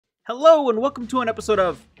Hello and welcome to an episode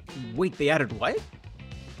of... Wait, they added what?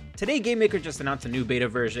 Today GameMaker just announced a new beta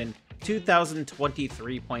version,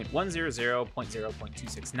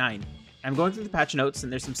 2023.100.0.269. I'm going through the patch notes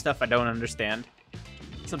and there's some stuff I don't understand.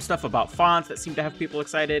 Some stuff about fonts that seem to have people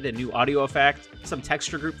excited, a new audio effect, some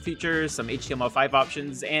texture group features, some HTML5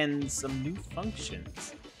 options, and some new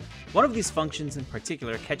functions. One of these functions in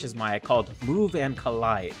particular catches my eye called Move and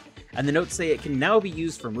Collide, and the notes say it can now be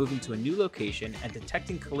used for moving to a new location and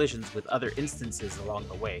detecting collisions with other instances along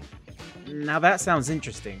the way. Now that sounds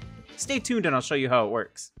interesting. Stay tuned and I'll show you how it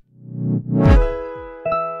works.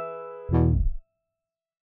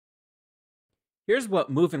 Here's what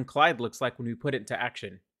Move and Collide looks like when we put it into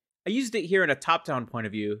action. I used it here in a top-down point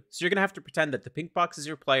of view, so you're going to have to pretend that the pink box is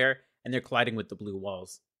your player and they're colliding with the blue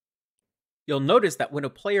walls. You'll notice that when a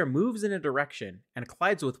player moves in a direction and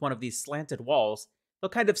collides with one of these slanted walls, they'll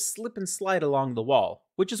kind of slip and slide along the wall,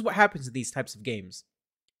 which is what happens in these types of games.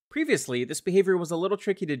 Previously, this behavior was a little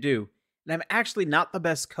tricky to do, and I'm actually not the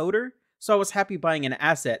best coder, so I was happy buying an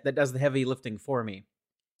asset that does the heavy lifting for me.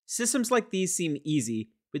 Systems like these seem easy,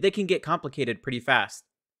 but they can get complicated pretty fast.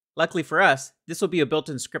 Luckily for us, this will be a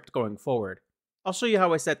built-in script going forward. I'll show you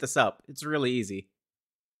how I set this up, it's really easy.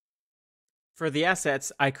 For the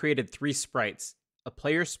assets, I created 3 sprites, a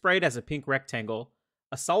player sprite as a pink rectangle,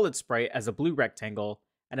 a solid sprite as a blue rectangle,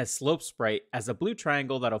 and a slope sprite as a blue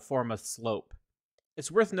triangle that'll form a slope.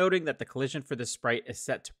 It's worth noting that the collision for this sprite is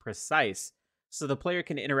set to precise, so the player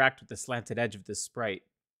can interact with the slanted edge of this sprite.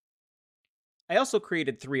 I also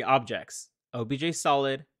created 3 objects,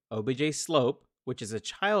 OBJSolid, OBJSlope, which is a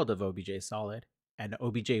child of OBJSolid, and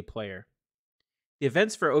OBJPlayer. The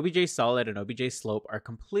events for OBJSolid and OBJSlope are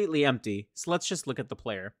completely empty, so let's just look at the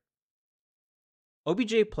player.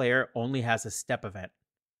 OBJPlayer only has a step event.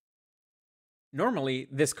 Normally,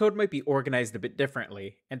 this code might be organized a bit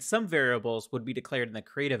differently, and some variables would be declared in the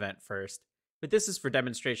create event first, but this is for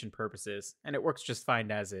demonstration purposes, and it works just fine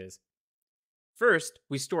as is. First,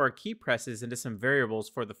 we store our key presses into some variables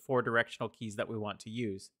for the 4 directional keys that we want to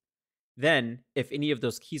use. Then, if any of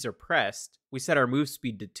those keys are pressed, we set our move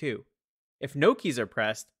speed to 2. If no keys are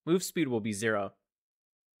pressed, move speed will be 0.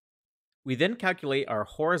 We then calculate our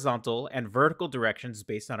horizontal and vertical directions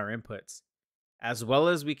based on our inputs, as well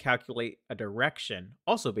as we calculate a direction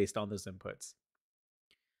also based on those inputs.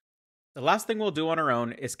 The last thing we'll do on our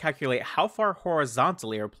own is calculate how far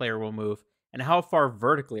horizontally our player will move and how far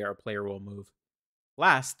vertically our player will move.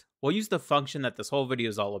 Last, we'll use the function that this whole video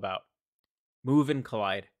is all about, Move and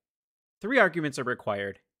Collide. 3 arguments are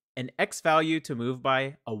required, an X value to move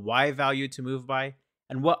by, a Y value to move by,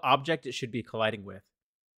 and what object it should be colliding with.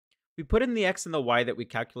 We put in the X and the Y that we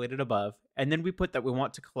calculated above, and then we put that we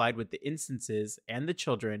want to collide with the instances and the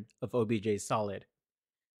children of OBJSolid.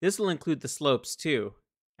 This will include the slopes too,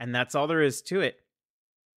 and that's all there is to it.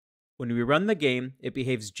 When we run the game, it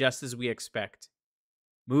behaves just as we expect.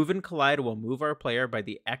 Move and Collide will move our player by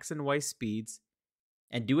the X and Y speeds,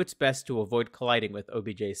 and do its best to avoid colliding with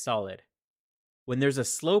OBJSolid. When there's a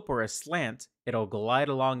slope or a slant, it'll glide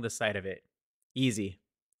along the side of it. Easy.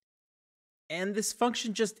 And this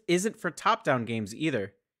function just isn't for top-down games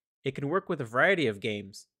either. It can work with a variety of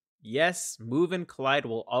games. Yes, Move and Collide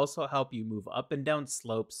will also help you move up and down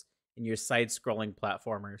slopes in your side-scrolling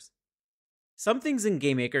platformers. Some things in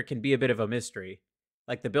GameMaker can be a bit of a mystery,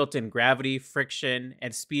 like the built-in gravity, friction,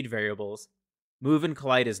 and speed variables. Move and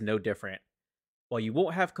Collide is no different. While you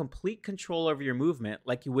won't have complete control over your movement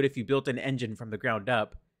like you would if you built an engine from the ground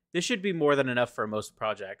up, this should be more than enough for most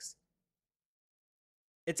projects.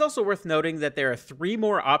 It's also worth noting that there are 3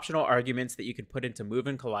 more optional arguments that you can put into Move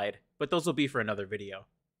and Collide, but those will be for another video.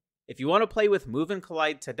 If you want to play with Move and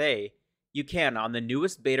Collide today, you can on the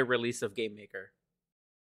newest beta release of GameMaker.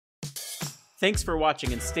 Thanks for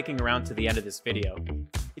watching and sticking around to the end of this video.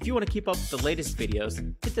 If you want to keep up with the latest videos,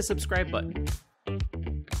 hit the subscribe button.